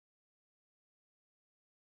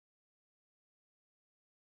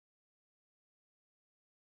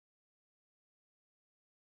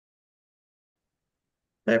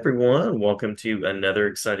Hi everyone, welcome to another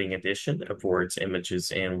exciting edition of Words,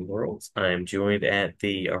 Images, and Worlds. I'm joined at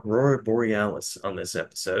the Aurora Borealis on this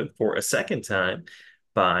episode for a second time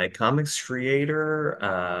by comics creator,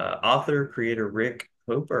 creator Rick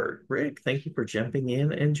Hoberg. Rick, thank you for jumping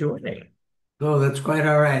in and joining. Oh, that's quite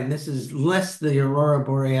all right. And this is less the Aurora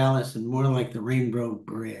Borealis and more like the Rainbow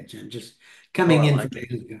Bridge. I'm just Oh, coming I in from like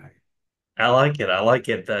it. Asgard. I like it. I like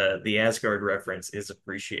it. The Asgard reference is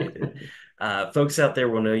appreciated. Folks out there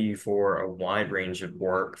will know you for a wide range of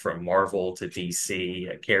work from Marvel to DC.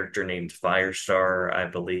 A character named Firestar, I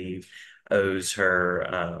believe, owes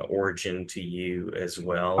her origin to you as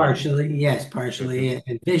well. And Partially, yes, mhm, partially,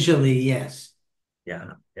 and visually, yes.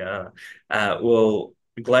 yeah, yeah. Well,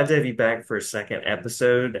 glad to have you back for a second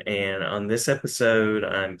episode. And on this episode,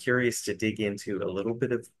 I'm curious to dig into a little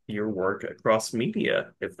bit of your work across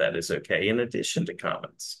media, if that is okay, in addition to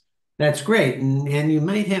comics. That's great. And you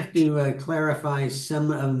might have to clarify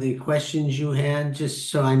some of the questions you had, just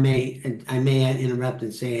so I may interrupt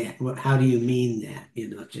and say, how do you mean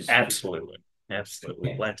that? Just Absolutely. Absolutely.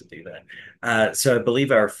 okay. Glad to do that. So I believe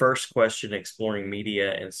our first question exploring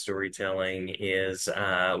media and storytelling is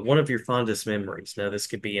one of your fondest memories. Now, this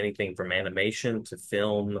could be anything from animation to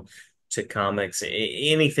film to comics,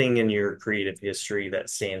 anything in your creative history that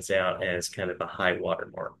stands out as kind of a high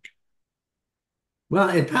watermark. Well,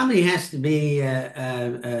 it probably has to be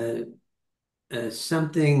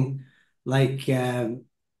something like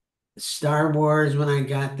Star Wars when I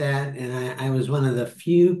got that, and I was one of the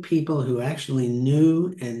few people who actually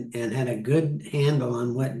knew and had a good handle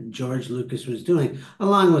on what George Lucas was doing,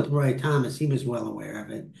 along with Roy Thomas. He was well aware of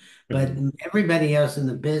it. But Mhm. everybody else in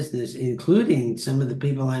the business, including some of the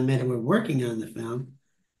people I met who were working on the film,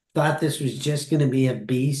 thought this was just going to be a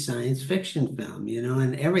B science fiction film,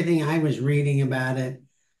 and everything I was reading about it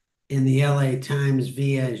in the LA Times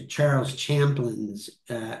via Charles Champlin's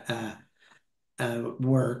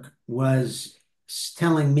work was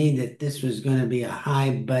telling me that this was going to be a high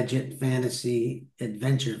budget fantasy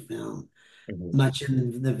adventure film, Mhm. much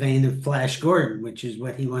in the vein of Flash Gordon, which is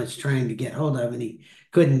what he was trying to get hold of, and he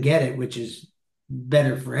couldn't get it, which is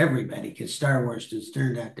better for everybody because Star Wars has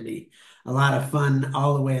turned out to be a lot of fun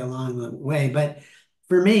all the way along the way. But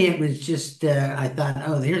for me, it was just, I thought,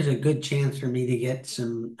 oh, there's a good chance for me to get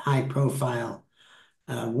some high profile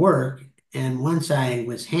work. And once I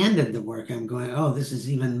was handed the work, I'm going, oh, this is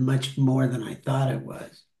even much more than I thought it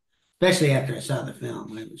was. Especially after I saw the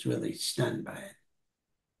film, I was really stunned by it.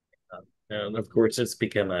 And of course, it's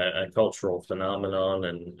become a cultural phenomenon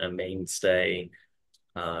and a mainstay.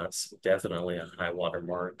 It's definitely a high water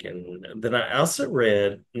mark. And then I also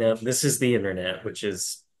read, now this is the internet, which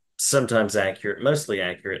is sometimes accurate, mostly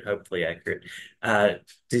accurate, hopefully accurate. Uh,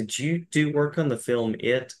 did you do work on the film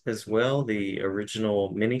It as well, the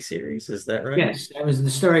original miniseries? Is that right? Yes, I was the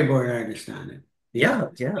storyboard artist on it. Yeah.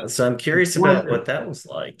 Yeah, yeah. So I'm curious about what Wonderful. that was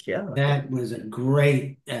like. Yeah. That was a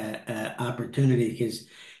great opportunity because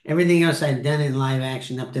everything else I'd done in live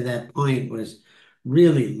action up to that point was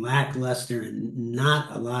really lackluster and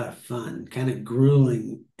not a lot of fun, kind of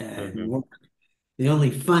grueling Hmm. work. The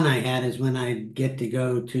only fun I had is when I get to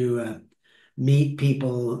go to meet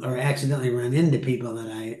people or accidentally run into people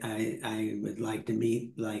that I would like to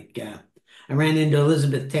meet. Like I ran into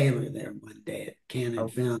Elizabeth Taylor there one day at Canon Oh.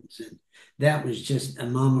 Films, and that was just a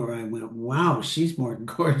moment where I went, "Wow, she's more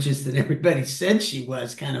gorgeous than everybody said she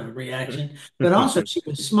was." Kind of a reaction, but also she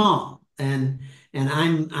was small, and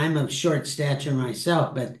I'm of short stature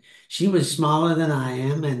myself, but she was smaller than I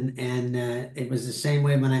am, and it was the same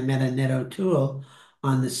way when I met Annette O'Toole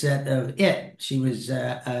on the set of It.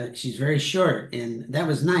 She's very short, and that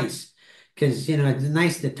was nice because it's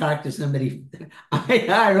nice to talk to somebody eye to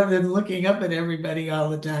eye rather than looking up at everybody all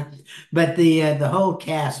the time. But the whole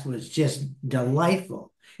cast was just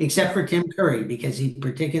delightful, except Yeah. for Tim Curry because he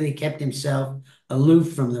particularly kept himself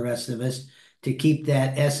aloof from the rest of us to keep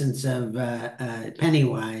that essence of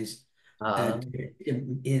Pennywise uh, Uh,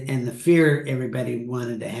 and the fear everybody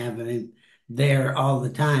wanted to have of him there all the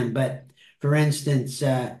time. But for instance,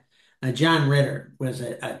 John Ritter was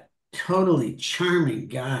a totally charming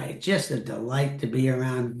guy, just a delight to be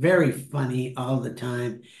around, very funny all the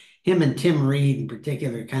time. Him and Tim Reed in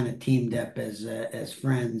particular kind of teamed up as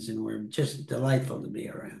friends and were just delightful to be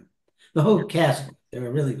around. The yeah. whole cast, they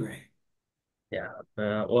were really great. Yeah.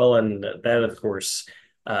 Well, and that, of course,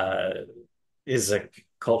 uh, is a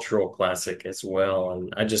cultural classic as well.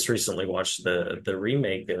 And I just recently watched the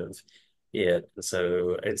remake of it,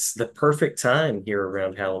 so it's the perfect time here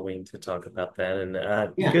around Halloween to talk about that. And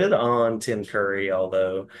Yeah. good on Tim Curry,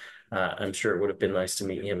 although I'm sure it would have been nice to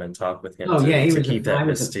meet him and talk with him Oh yeah, to keep I that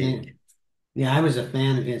was a mystique. fan. Yeah, I was a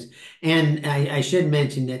fan of his. And I should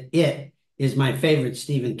mention that It is my favorite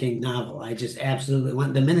Stephen King novel. I just absolutely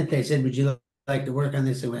want, the minute they said, would you like to work on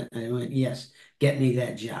this? I went, yes, get me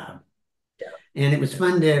that job. And it was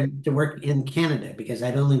fun to work in Canada because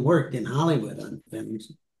I'd only worked in Hollywood on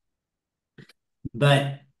films.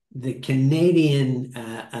 But the Canadian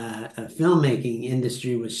filmmaking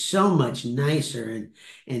industry was so much nicer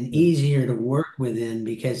and Mm, easier to work within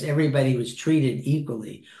because everybody was treated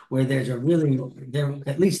equally. Where there's a really there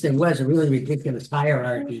at least there was a really ridiculous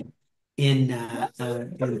hierarchy in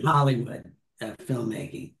Hollywood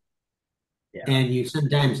filmmaking, yeah, and you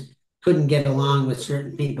sometimes couldn't get along with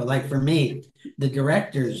certain people. Like for me, the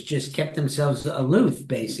directors just kept themselves aloof,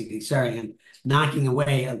 basically. Sorry, I'm knocking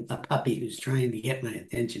away a puppy who's trying to get my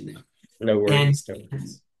attention now. no And worries, no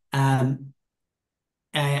worries. um,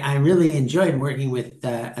 I really enjoyed working with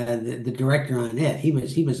the director on it. He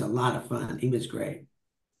was a lot of fun. He was great.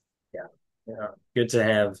 Yeah, yeah, good to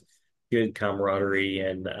have good camaraderie,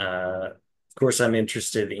 and of course, I'm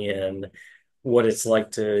interested in what it's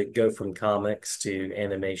like to go from comics to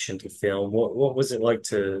animation to film. What was it like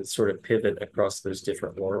to sort of pivot across those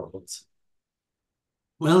different worlds?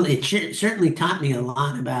 Well, it certainly taught me a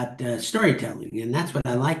lot about storytelling, and that's what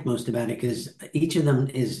I like most about it because each of them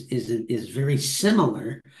is very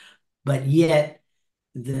similar, but yet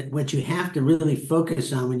what you have to really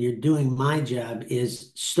focus on when you're doing my job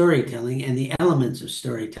is storytelling and the elements of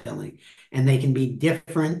storytelling. And they can be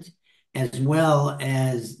different as well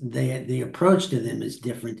as the approach to them is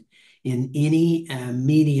different in any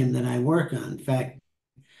medium that I work on. In fact,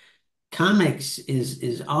 comics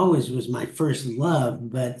is always was my first love,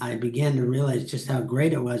 but I began to realize just how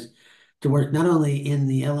great it was to work not only in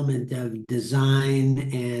the element of design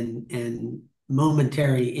and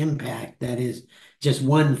momentary impact, that is just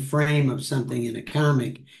one frame of something in a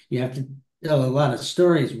comic, you have to tell a lot of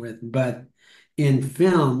stories with, but in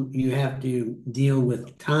film, you have to deal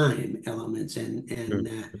with time elements and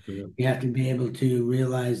Mhm. you have to be able to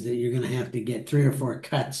realize that you're going to have to get three or four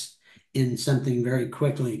cuts in something very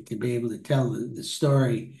quickly to be able to tell the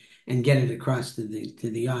story and get it across to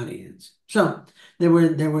the audience. So it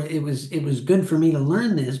was good for me to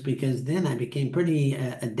learn this because then I became pretty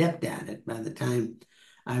adept at it by the time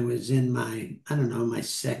I was in my, I don't know, my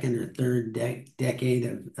second or third decade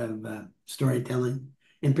of storytelling.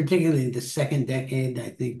 And particularly the second decade, I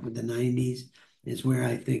think with the 90s is where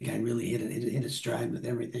I think I really hit a stride with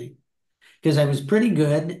everything because I was pretty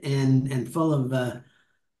good and full of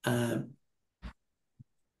uh,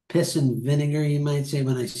 piss and vinegar, you might say,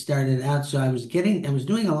 when I started out. So I was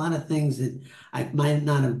doing a lot of things that I might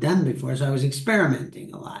not have done before. So I was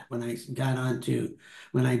experimenting a lot when I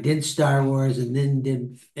did Star Wars and then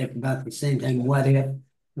did at about the same time What If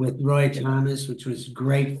with Roy Thomas, which was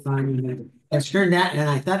great fun. And it turned out, and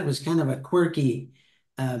I thought it was kind of a quirky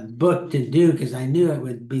book to do because I knew it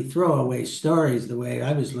would be throwaway stories the way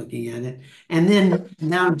I was looking at it. And then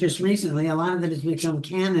now, just recently, a lot of it has become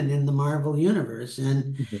canon in the Marvel universe.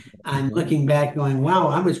 And I'm looking back going, wow,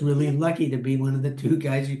 I was really lucky to be one of the two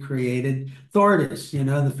guys who created Thordis,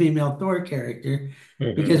 the female Thor character,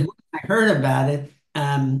 because Mhm. when I heard about it,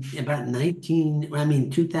 about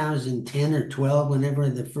 2010 or 12, whenever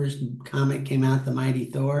the first comic came out, The Mighty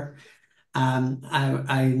Thor,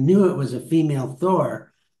 I knew it was a female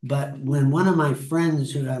Thor, but when one of my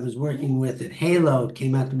friends who I was working with at Halo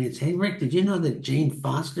came up to me and said, "Hey, Rick, did you know that Jane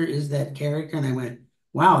Foster is that character?" And I went,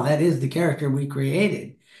 "Wow, that is the character we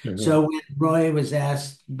created." Mhm. So when Roy was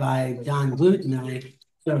asked by Don Bluth and I,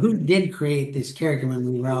 so who did create this character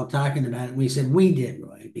when we were all talking about it? We said, we did,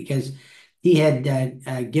 Roy, because he had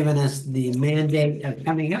given us the mandate of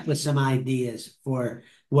coming up with some ideas for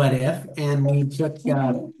What If, and we took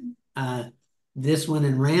uh, this one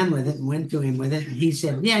and ran with it and went to him with it. And he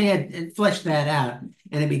said, yeah, yeah, and fleshed that out.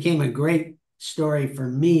 And it became a great story for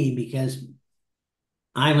me because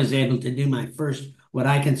I was able to do my first, what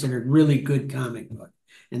I considered really good comic book.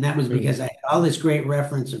 And that was because Mhm. I had all this great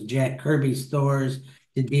reference of Jack Kirby's Thors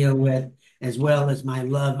to deal with, as well as my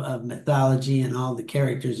love of mythology and all the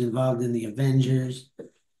characters involved in the Avengers.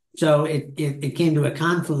 So it came to a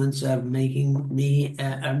confluence of making me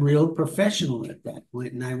a real professional at that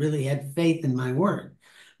point, and I really had faith in my work.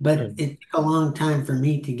 But Mhm. it took a long time for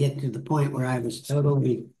me to get to the point where I was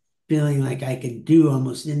totally feeling like I could do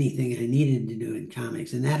almost anything I needed to do in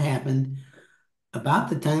comics. And that happened about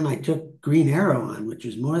the time I took Green Arrow on, which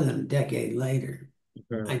was more than a decade later.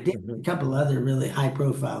 I Mhm. did a Mhm. couple other really high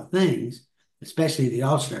profile things, especially the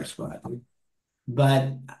All-Star Squad.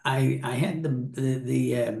 But I had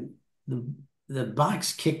the the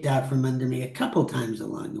box kicked out from under me a couple times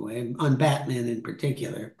along the way on Batman in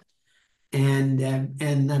particular.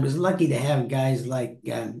 and I was lucky to have guys like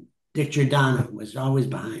Dick Giordano was always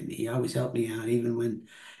behind me. He always helped me out, even when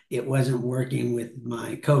it wasn't working with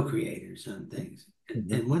my co-creators on things.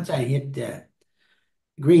 Mhm. And once I hit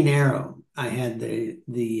Green Arrow, I had the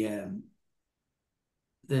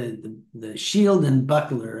shield and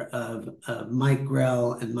buckler of Mike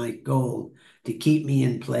Grell and Mike Gold to keep me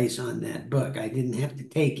in place on that book. I didn't have to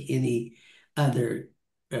take any other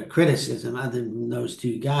criticism other than those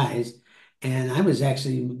two guys. And I was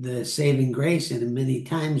actually the saving grace in many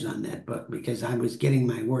times on that book because I was getting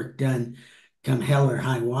my work done come hell or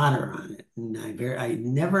high water on it. And I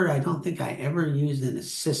don't think I ever used an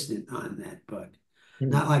assistant on that book.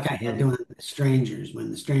 Not like I had to Mhm. on the Strangers. When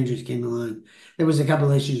the Strangers came along, there was a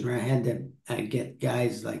couple issues where I had to get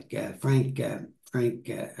guys like Frank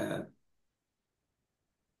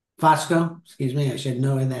Fosco. Excuse me, I should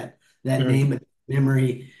know that Mhm. name, but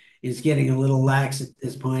memory is getting a little lax at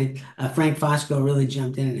this point. Frank Fosco really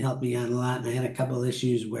jumped in and helped me out a lot, and I had a couple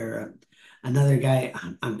issues where another guy,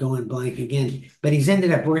 I'm going blank again, but he's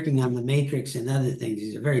ended up working on The Matrix and other things.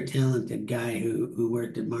 He's a very talented guy who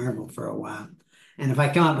worked at Marvel for a while. And if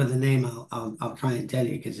I come up with a name, I'll try and tell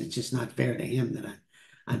you because it's just not fair to him that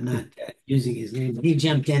I'm not using his name. But he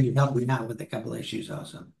jumped in and helped me out with a couple issues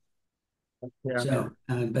also. Yeah. So,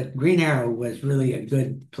 but Green Arrow was really a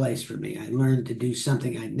good place for me. I learned to do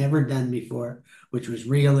something I'd never done before, which was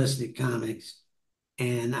realistic comics.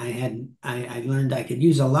 And I learned I could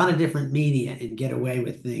use a lot of different media and get away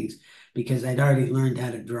with things because I'd already learned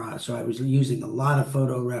how to draw. So I was using a lot of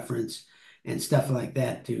photo reference and stuff like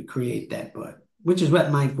that to create that book, which is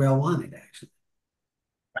what Mike Grell wanted, actually.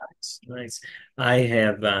 Nice. Nice. I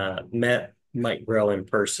have met Mike Grell in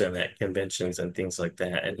person at conventions and things like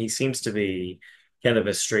that, and he seems to be kind of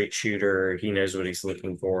a straight shooter. He knows what he's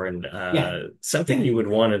looking for, and Yeah, something yeah, you would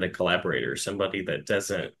want in a collaborator, somebody that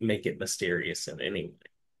doesn't make it mysterious in any way.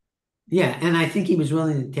 yeah. And I think he was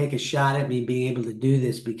willing to take a shot at me being able to do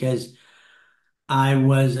this because I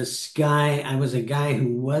was a guy who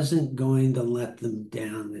wasn't going to let them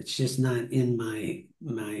down. It's just not in my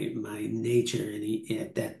nature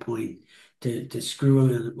at that point to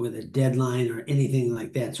screw with a deadline or anything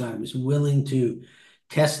like that. So I was willing to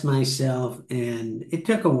test myself, and it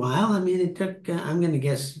took a while. I mean, it took I'm going to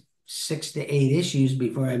guess 6 to 8 issues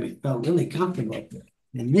before I felt really comfortable.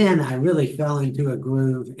 And then I really fell into a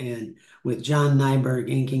groove, and with John Nyberg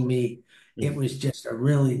inking me it Mm. was just a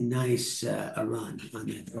really nice a run on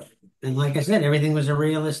that book. And like I said, everything was a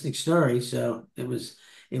realistic story, so it was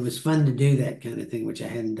fun to do that kind of thing, which I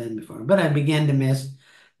hadn't done before. But I began to miss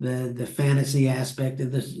the fantasy aspect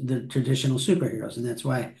of the traditional superheroes, and that's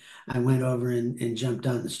why I went over and jumped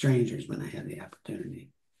on the Strangers when I had the opportunity.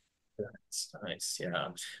 It's nice, yeah.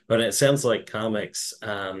 But it sounds like comics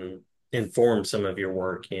inform some of your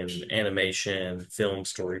work in animation, film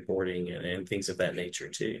storyboarding, and things of that nature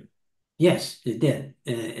too. Yes, it did.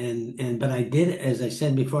 But I did, as I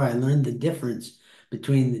said before, I learned the difference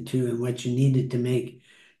between the two and what you needed to make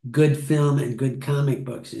good film and good comic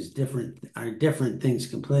books are different things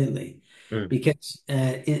completely. Mm, Because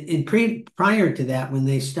prior to that, when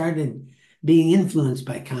they started being influenced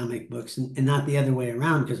by comic books and not the other way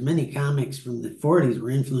around, because many comics from the 40s were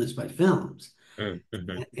influenced by films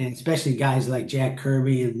mhm. and especially guys like Jack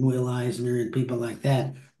Kirby and Will Eisner and people like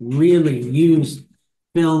that really used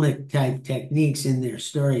filmic type techniques in their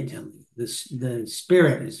storytelling. The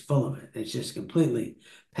spirit is full of it. It's just completely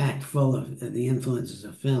packed full of the influences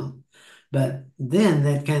of film. But then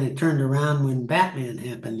that kind of turned around when Batman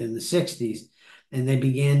happened in the 60s, and they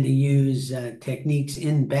began to use techniques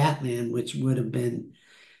in Batman, which would have been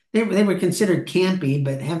they were considered campy,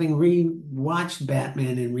 but having re-watched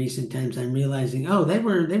Batman in recent times, I'm realizing, oh, they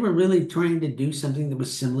were really trying to do something that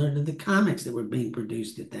was similar to the comics that were being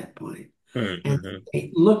produced at that point. And Mhm.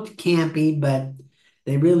 they looked campy, but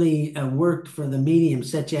they really worked for the medium,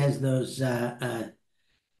 such as those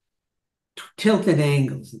tilted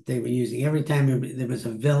angles that they were using. Every time there was a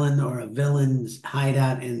villain or a villain's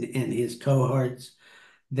hideout and his cohorts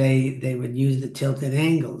they would use the tilted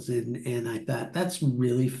angles and I thought that's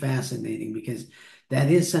really fascinating because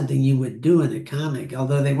that is something you would do in a comic,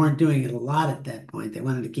 although they weren't doing it a lot at that point. They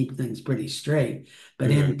wanted to keep things pretty straight.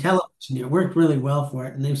 But in Mhm. television, it worked really well for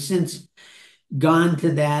it. And they've since gone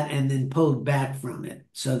to that and then pulled back from it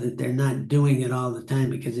so that they're not doing it all the time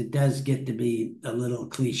because it does get to be a little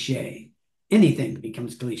cliche. Anything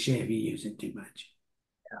becomes cliche if you use it too much.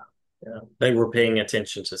 Yeah. They were paying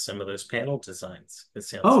attention to some of those panel designs, it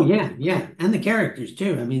sounds Oh like. yeah, yeah, and the characters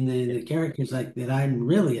too. I mean, the Yeah. the characters like that I'm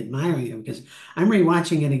really admiring them because I'm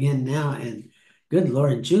rewatching it again now, and good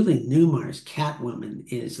Lord, Julie Newmar's Catwoman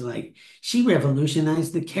is like, she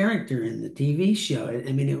revolutionized the character in the TV show.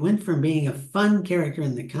 I mean, it went from being a fun character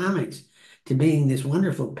in the comics to being this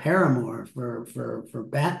wonderful paramour for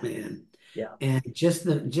Batman. Yeah. And just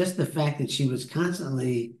the fact that she was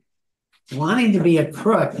constantly wanting to be a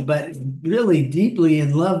crook, but really deeply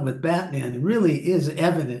in love with Batman really is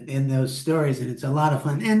evident in those stories, and it's a lot of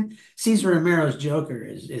fun. And Cesar Romero's Joker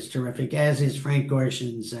is terrific, as is Frank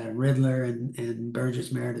Gorshin's Riddler and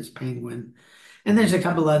Burgess Meredith's Penguin. And there's Mhm. a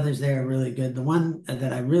couple others there really good. The one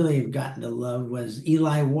that I really have gotten to love was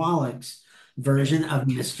Eli Wallach's version of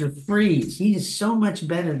Mr. Freeze. He is so much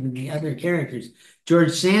better than the other characters.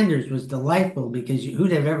 George Sanders was delightful because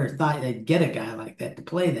who'd have ever thought they'd get a guy like that to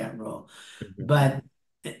play that role? Mhm. But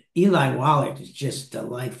Eli Wallach is just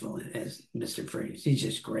delightful as Mr. Freeze. He's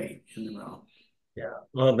just great in the role. Yeah.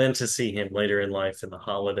 Well, then to see him later in life in the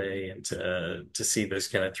holiday and to see those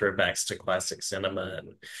kind of throwbacks to classic cinema.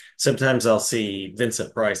 And sometimes I'll see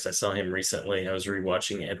Vincent Price. I saw him recently. I was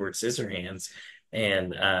rewatching Edward Scissorhands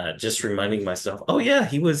and just reminding myself, oh yeah,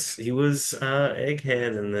 he was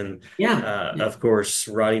Egghead, and then Yeah. of course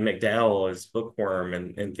Roddy McDowall as Bookworm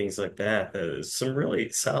and things like that. Some really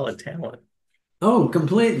solid talent. Oh,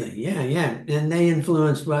 completely. Yeah, yeah. And they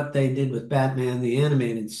influenced what they did with Batman, the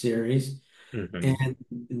animated series. Hmm. And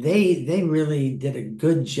they really did a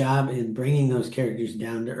good job in bringing those characters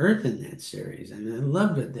down to earth in that series. I mean, I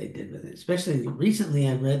loved what they did with it. Especially recently,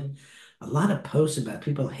 I read a lot of posts about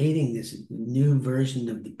people hating this new version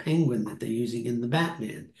of the Penguin that they're using in the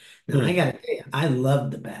Batman. Now, I Hmm. got to tell you, I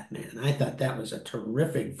loved the Batman. I thought that was a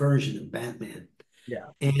terrific version of Batman. Yeah.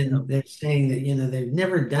 Yeah. And they're saying that, they've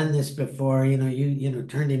never done this before.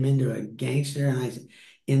 Turned him into a gangster. And I,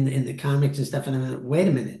 in the comics and stuff. And I went, wait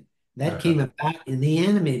a minute. That Uh-huh. came about in the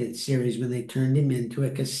animated series when they turned him into a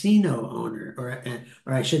casino owner,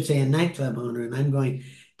 or I should say, a nightclub owner. And I'm going,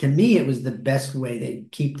 to me, it was the best way to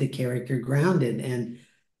keep the character grounded. And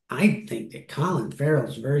I think that Colin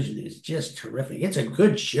Farrell's version is just terrific. It's a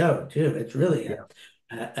good show too. It's really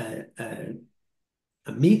Yeah.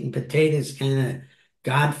 a meat and potatoes kind of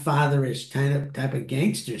Godfatherish kind of type of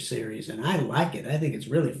gangster series, and I like it. I think it's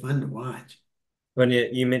really fun to watch. When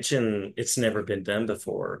you mentioned it's never been done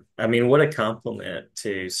before, I mean, what a compliment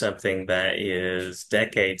to something that is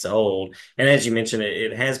decades old. And as you mentioned,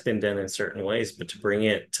 it has been done in certain ways, but to bring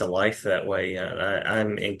it to life that way,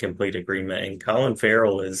 I'm in complete agreement. And Colin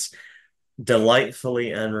Farrell is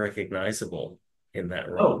delightfully unrecognizable in that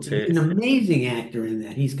role Oh, he's too. an amazing actor in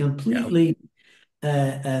that. He's Yeah. completely uh,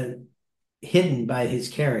 uh, hidden by his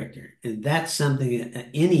character, and that's something that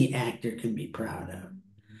any actor can be proud of,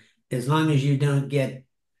 as long as you don't get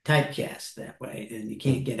typecast that way, and you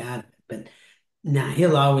can't Mhm. get out of it. But now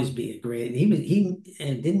he'll always be a great. He was he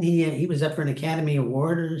and didn't he was up for an Academy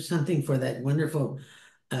Award or something for that wonderful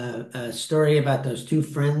story about those two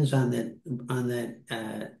friends on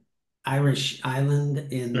that Irish island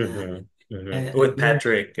in Hmm. Hmm. With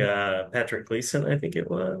Europe. Patrick Gleason, I think it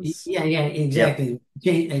was. Yeah, yeah, Yep. exactly.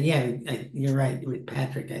 Yeah, you're right. With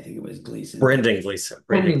Patrick, I think it was Gleason. Brendan Gleason.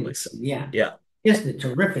 Brendan Brendan Gleason. Gleeson, yeah. Yeah. Just a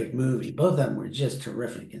terrific movie. Both of them were just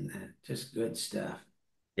terrific in that. Just good stuff.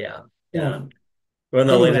 Yeah. Yeah. So Well, in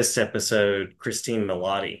the anyway, latest episode, Christine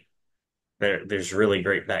Milioti, there's really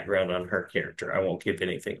great background on her character. I won't give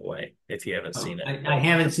anything away if you haven't oh, seen it, I but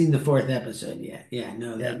haven't seen the fourth episode yet. Yeah,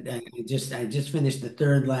 no, yeah. that I just finished the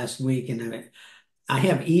third last week, and I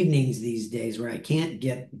have evenings these days where I can't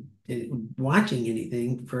get watching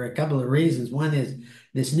anything for a couple of reasons. One is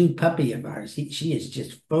this new puppy of ours. She is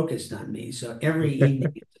just focused on me. So every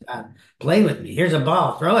evening it's about play with me. Here's a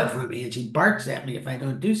ball, throw it for me. And she barks at me if I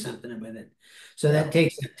don't do something with it. So Yeah. that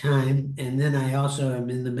takes up time. And then I also am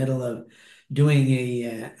in the middle of doing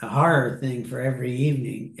a horror thing for every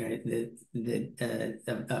evening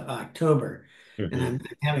of October, and Hmm. I'm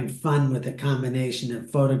having fun with a combination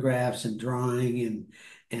of photographs and drawing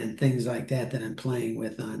and things like that I'm playing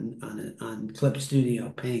with on Clip Studio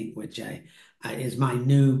Paint, which I is my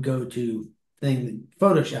new go-to thing that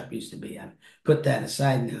Photoshop used to be. I've put that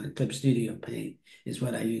aside now. Clip Studio Paint is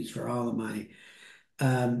what I use for all of my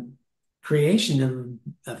um, creation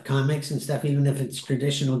of comics and stuff, even if it's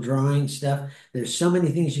traditional drawing stuff. There's so many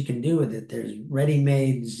things you can do with it. There's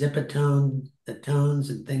ready-made zip-a-tone, the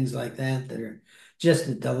tones and things like that are just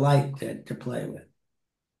a delight to play with.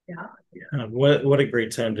 Yeah. Yeah. What a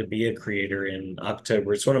great time to be a creator in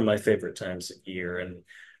October. It's one of my favorite times of year,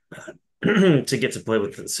 and to get to play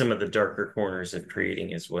with some of the darker corners of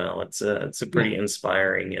creating as well. It's a Yeah. pretty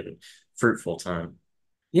inspiring and fruitful time.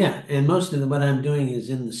 Yeah, and most of what I'm doing is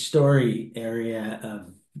in the story area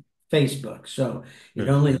of Facebook. So it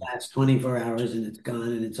only Hmm. lasts 24 hours and it's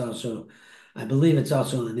gone. And it's also I believe it's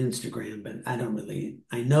also on Instagram, but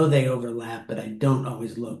I know they overlap, but I don't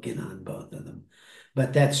always look in on both of them.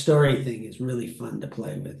 But that story thing is really fun to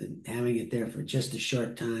play with and having it there for just a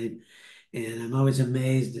short time. And I'm always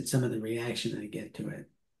amazed at some of the reaction I get to it.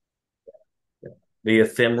 The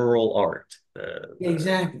ephemeral art, Yeah, the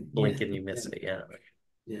exactly. Yeah, blink and you miss exactly. it. Yeah.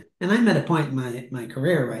 Yeah. And I'm at a point in my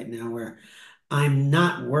career right now where I'm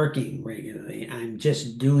not working regularly. I'm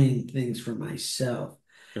just doing things for myself.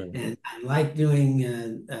 Mm, And I like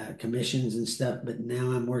doing commissions and stuff, but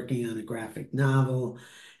now I'm working on a graphic novel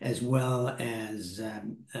as well as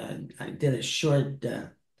I did a short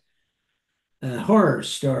horror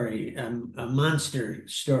story, a monster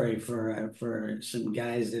story for some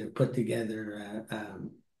guys that have put together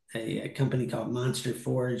a company called Monster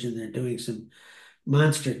Forge, and they're doing some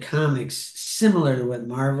monster comics similar to what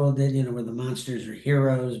Marvel did, where the monsters are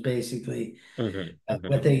heroes, basically. mhm,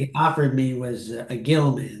 What mhm. they offered me was a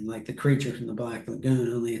gill man, like the creature from the Black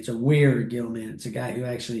Lagoon, only it's a weird gill man. It's a guy who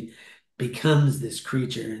actually becomes this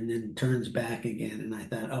creature and then turns back again. And I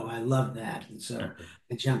thought, oh, I love that. And so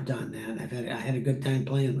I jumped on that. I had a good time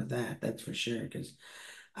playing with that, that's for sure, because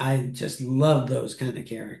I just love those kind of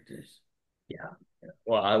characters. Yeah. Yeah.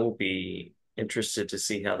 Well, I will be interested to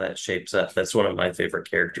see how that shapes up. That's one of my favorite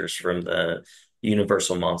characters from the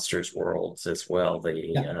Universal Monsters worlds as well, the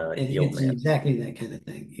Yeah, it's Gilman. exactly that kind of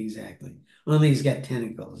thing. Exactly. Only he's got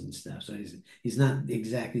tentacles and stuff, so he's not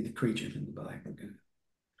exactly the creature from the Black Lagoon.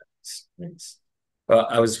 Nice. Well,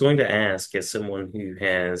 I was going to ask, as someone who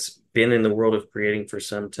has been in the world of creating for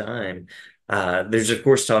some time, there's of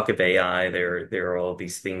course talk of AI. There are all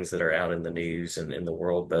these things that are out in the news and in the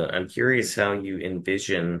world, but I'm curious how you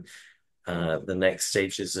envision the next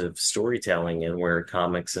stages of storytelling and where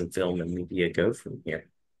comics and film and media go from here.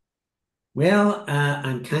 Well,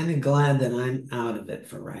 I'm kind of glad that I'm out of it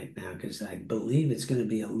for right now because I believe it's going to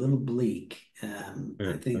be a little bleak.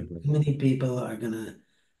 I think Mm-hmm. too many people are going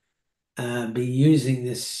to be using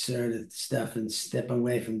this sort of stuff and step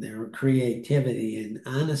away from their creativity. And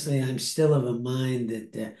honestly, I'm still of a mind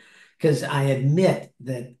that because I admit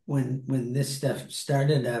that when this stuff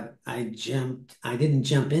started up, I didn't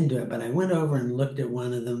jump into it, but I went over and looked at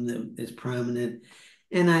one of them that is prominent.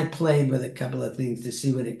 And I played with a couple of things to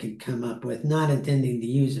see what it could come up with, not intending to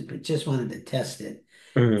use it, but just wanted to test it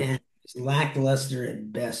Hmm. and it's lackluster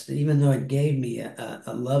at best. Even though it gave me a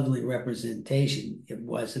lovely representation, it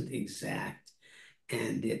wasn't exact,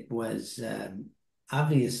 and it was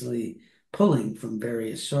obviously pulling from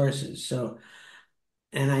various sources. So,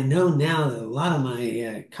 and I know now that a lot of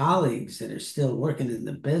my colleagues that are still working in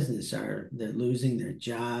the business they're losing their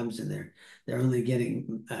jobs and they're only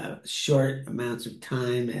getting short amounts of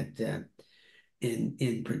time at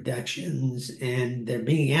in productions, and they're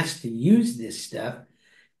being asked to use this stuff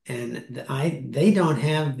and they don't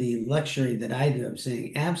have the luxury that I do of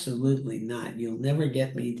saying, absolutely not. You'll never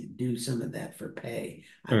get me to do some of that for pay.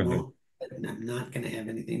 I Hmm. won't, and I'm not going to have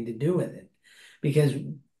anything to do with it because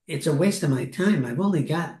it's a waste of my time. I've only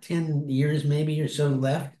got 10 years maybe or so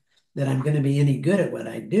left that I'm going to be any good at what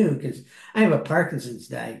I do because I have a Parkinson's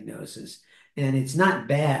diagnosis and it's not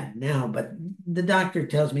bad now, but the doctor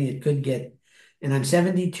tells me it could get and I'm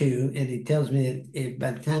 72, and it tells me that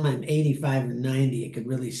by the time I'm 85 or 90, it could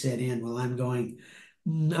really set in. Well, I'm going,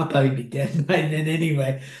 I'll probably be dead by then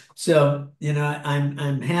anyway. So,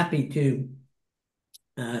 I'm happy to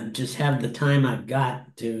just have the time I've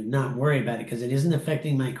got to not worry about it because it isn't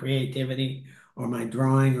affecting my creativity or my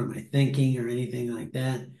drawing or my thinking or anything like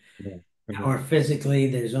that Yeah. Hmm. or physically,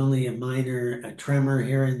 there's only a tremor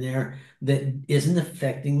here and there that isn't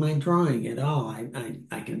affecting my drawing at all.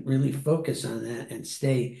 I can really focus on that and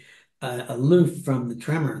stay aloof from the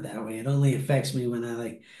tremor that way. It only affects me when I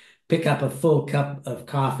like pick up a full cup of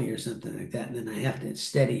coffee or something like that, and then I have to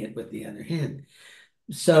steady it with the other hand.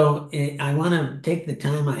 So I want to take the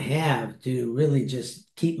time I have to really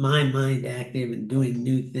just keep my mind active and doing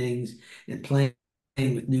new things and playing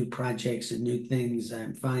with new projects and new things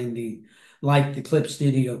I'm finding, like the Clip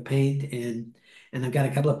Studio Paint and I've got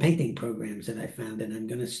a couple of painting programs that I found and I'm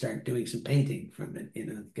going to start doing some painting from it,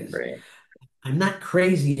 because Right. I'm not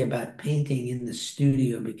crazy about painting in the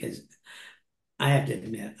studio because I have to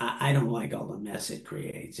admit, I don't like all the mess it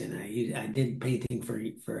creates, and I did painting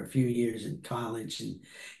for a few years in college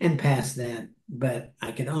and past that, but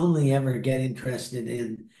I could only ever get interested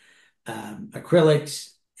in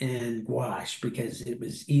acrylics and gouache because it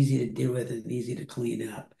was easy to deal with and easy to clean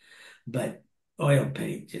up. But oil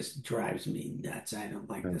paint just drives me nuts. I don't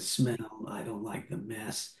like the smell. I don't like the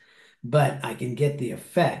mess, but I can get the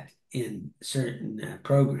effect in certain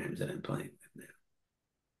programs that I'm playing with.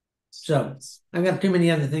 So I've got too many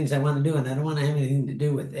other things I want to do, and I don't want to have anything to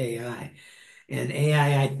do with AI. And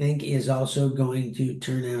AI, I think, is also going to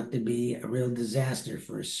turn out to be a real disaster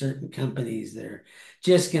for certain companies that are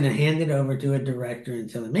just going to hand it over to a director and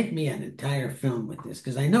tell them, make me an entire film with this.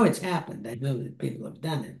 Because I know it's happened. I know that people have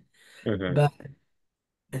done it. Hmm. But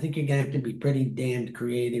I think you're gonna have to be pretty damned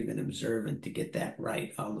creative and observant to get that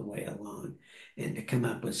right all the way along and to come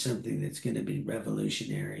up with something that's gonna be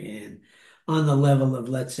revolutionary and on the level of,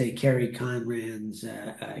 let's say, Kerry Conran's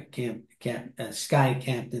Sky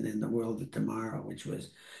Captain in the World of Tomorrow, which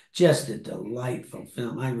was just a delightful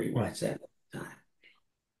film. I rewatched that all the time.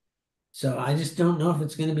 So I just don't know if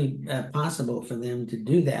it's going to be possible for them to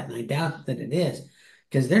do that, and I doubt that it is,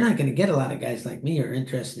 because they're not going to get a lot of guys like me who are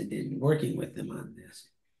interested in working with them on this.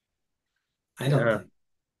 I don't Yeah. think.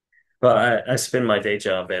 Well, I spend my day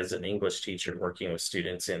job as an English teacher working with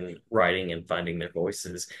students in writing and finding their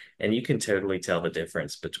voices. And you can totally tell the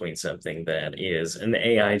difference between something that is an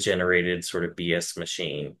AI generated sort of BS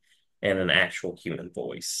machine and an actual human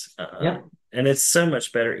voice. Yep. And it's so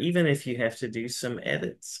much better, even if you have to do some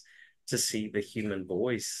edits to see the human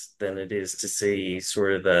voice than it is to see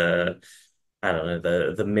sort of I don't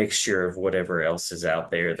know, the mixture of whatever else is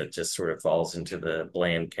out there that just sort of falls into the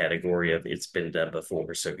bland category of it's been done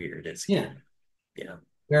before, so here it is again. Yeah. Yeah.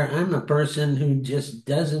 Where I'm a person who just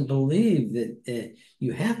doesn't believe that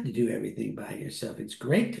you have to do everything by yourself. It's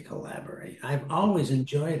great to collaborate. I've always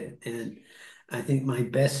enjoyed it. And I think my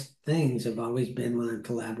best things have always been when I'm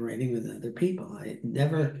collaborating with other people. I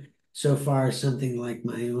never so far something like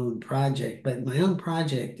my own project, but my own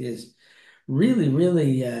project is really,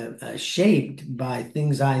 really shaped by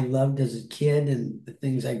things I loved as a kid and the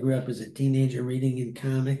things I grew up as a teenager reading in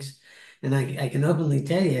comics. And I can openly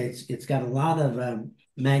tell you, it's got a lot of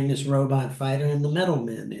Magnus Robot Fighter and the Metal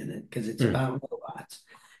Men in it because it's Mm, about robots.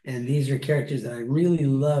 And these are characters that I really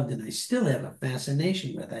loved and I still have a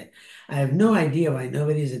fascination with. I have no idea why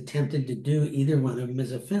nobody's attempted to do either one of them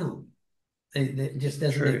as a film. It just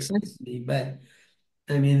doesn't make true. sense to me. But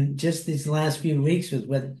I mean, just these last few weeks with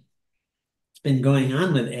what been going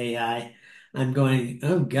on with AI, I'm going,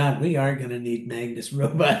 oh God, we are going to need Magnus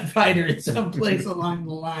Robot Fighter at some place along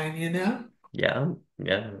the line, you know? Yeah,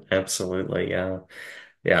 yeah, absolutely. Yeah.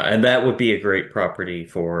 Yeah, and that would be a great property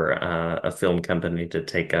for a film company to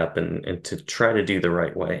take up and to try to do the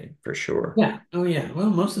right way for sure. Yeah. Oh yeah.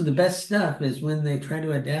 Well, most of the best stuff is when they try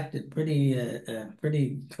to adapt it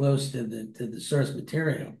pretty close to the source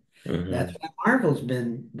material. That's Hmm. why Marvel's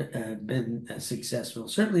been successful.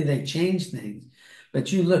 Certainly they changed things,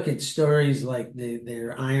 but you look at stories like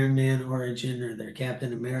their Iron Man origin or their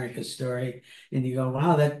Captain America story, and you go,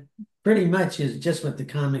 wow, that pretty much is just what the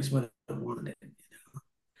comics would have wanted.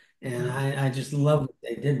 And Yeah, I just love what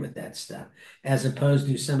they did with that stuff, as opposed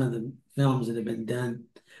to some of the films that have been done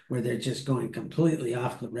where they're just going completely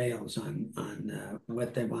off the rails on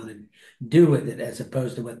what they want to do with it, as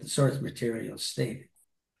opposed to what the source material stated.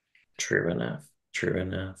 true enough. True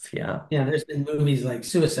enough. Yeah. Yeah, there's been movies like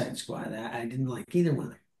Suicide Squad. I didn't like either one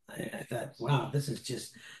of them. I thought, wow, this is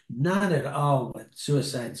just not at all what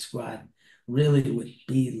Suicide Squad really would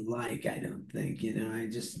be like. I don't think, I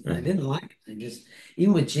Mhm. didn't like it.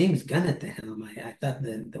 Even with James Gunn at the helm, I thought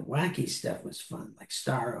the wacky stuff was fun, like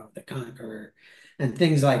Starro, the Conqueror, and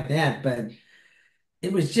things like that. But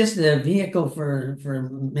it was just a vehicle for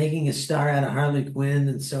making a star out of Harley Quinn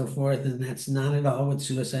and so forth, and that's not at all what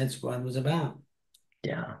Suicide Squad was about.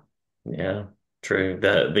 Yeah. Yeah. True.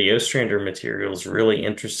 The Ostrander material is really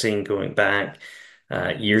interesting going back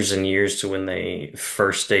years and years to when they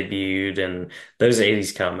first debuted and those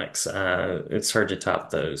 80s comics. It's hard to top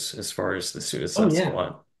those as far as the Oh Suicide yeah.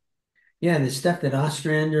 Squad. Yeah, the stuff that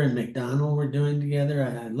Ostrander and McDonald were doing together,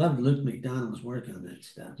 I loved Luke McDonald's work on that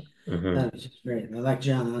stuff. Hmm. That was just great. I like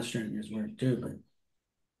John Ostrander's work too, but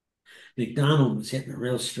McDonald was hitting a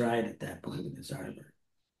real stride at that point with his artwork.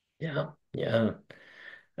 Yeah. Yeah.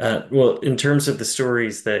 Well, in terms of the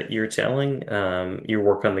stories that you're telling, your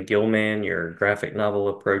work on the Gilman, your graphic novel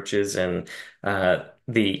approaches, and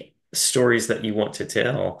the stories that you want to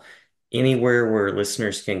tell, anywhere where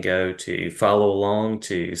listeners can go to follow along,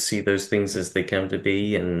 to see those things as they come to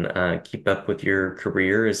be, and keep up with your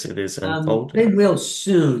career as it is They unfolding. will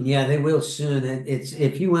soon. Yeah, they will soon. It's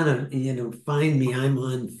if you want to, find me, I'm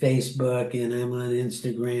on Facebook and I'm on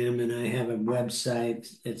Instagram and I have a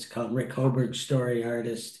website. It's called Rick Hoberg Story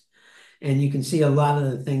Artist. And you can see a lot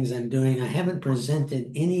of the things I'm doing. I haven't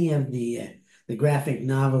presented any of the graphic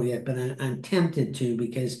novel yet, but I'm tempted to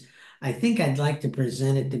because I think I'd like to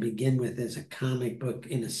present it to begin with as a comic book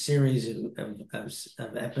in a series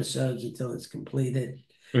of episodes until it's completed.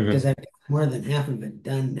 Because Hmm. I've got more than half of it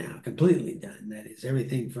done now, completely done. That is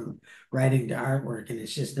everything from writing to artwork, and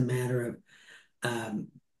it's just a matter of um,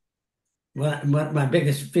 what my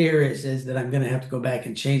biggest fear is that I'm going to have to go back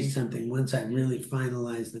and change something once I really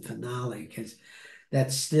finalize the finale, because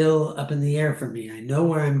that's still up in the air for me. I know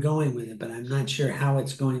where I'm going with it, but I'm not sure how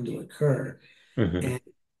it's going to occur. Hmm. And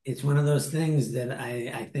it's one of those things that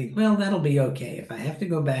I think, well, that'll be okay. If I have to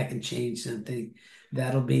go back and change something,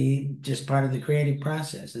 that'll be just part of the creative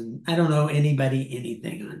process. And I don't know anybody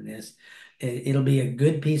anything on this. It'll be a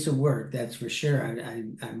good piece of work, that's for sure.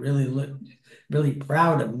 I'm really really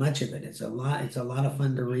proud of much of it. It's a lot of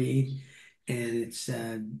fun to read, and it's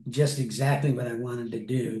just exactly what I wanted to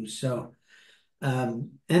do. So. And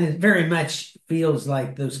it very much feels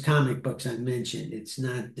like those comic books I mentioned. It's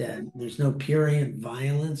not, there's no prurient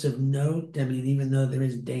violence of note. I mean, even though there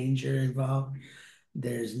is danger involved,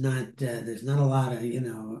 there's not a lot of,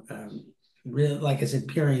 real, like I said,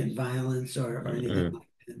 prurient violence or anything Hmm. like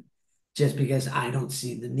that. Just because I don't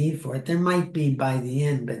see the need for it. There might be by the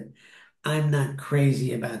end, but I'm not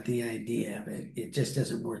crazy about the idea of it. It just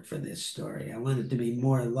doesn't work for this story. I want it to be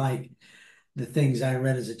more like the things I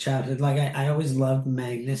read as a childhood. Like I always loved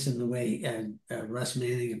Magnus and the way Russ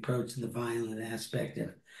Manning approached the violent aspect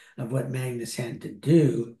of what Magnus had to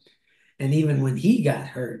do. And even when he got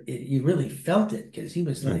hurt, you really felt it because he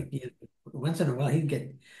was like, once in a while he'd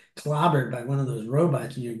get clobbered by one of those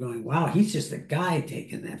robots, and you're going, "Wow, he's just a guy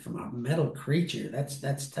taking that from a metal creature.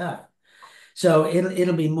 That's tough." So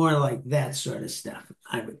it'll be more like that sort of stuff,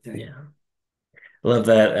 I would think. Yeah. Love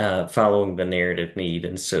that following the narrative need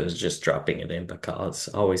instead of just dropping it in because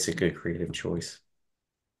always a good creative choice.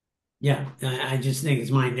 Yeah, I just think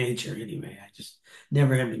it's my nature anyway. I just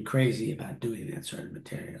never have been crazy about doing that sort of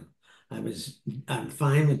material. I'm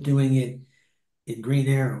fine with doing it in Green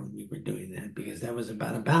Arrow when we were doing that because that was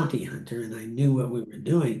about a bounty hunter and I knew what we were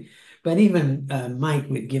doing. But even Mike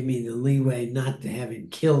would give me the leeway not to have him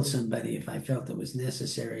kill somebody if I felt it was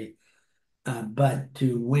necessary, but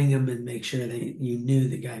to wing him and make sure that you knew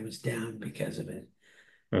the guy was down because of it.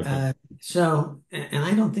 Hmm. Uh, and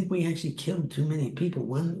I don't think we actually killed too many people,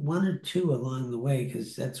 one or two along the way,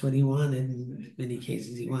 because that's what he wanted. In many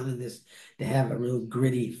cases, he wanted this to have a real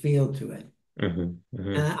gritty feel to it. Hmm.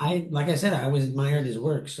 Hmm. And like I said, I always admired his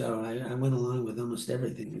work, so I went along with almost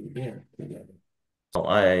everything we did together. Well,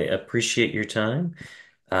 I appreciate your time.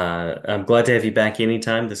 I'm glad to have you back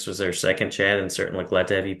anytime. This was our second chat, and certainly glad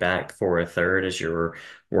to have you back for a third as you're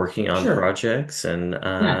working on Sure. projects. And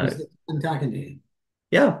Yeah, because I'm talking to you.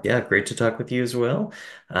 yeah, yeah, great to talk with you as well.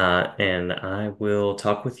 And I will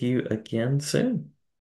talk with you again soon.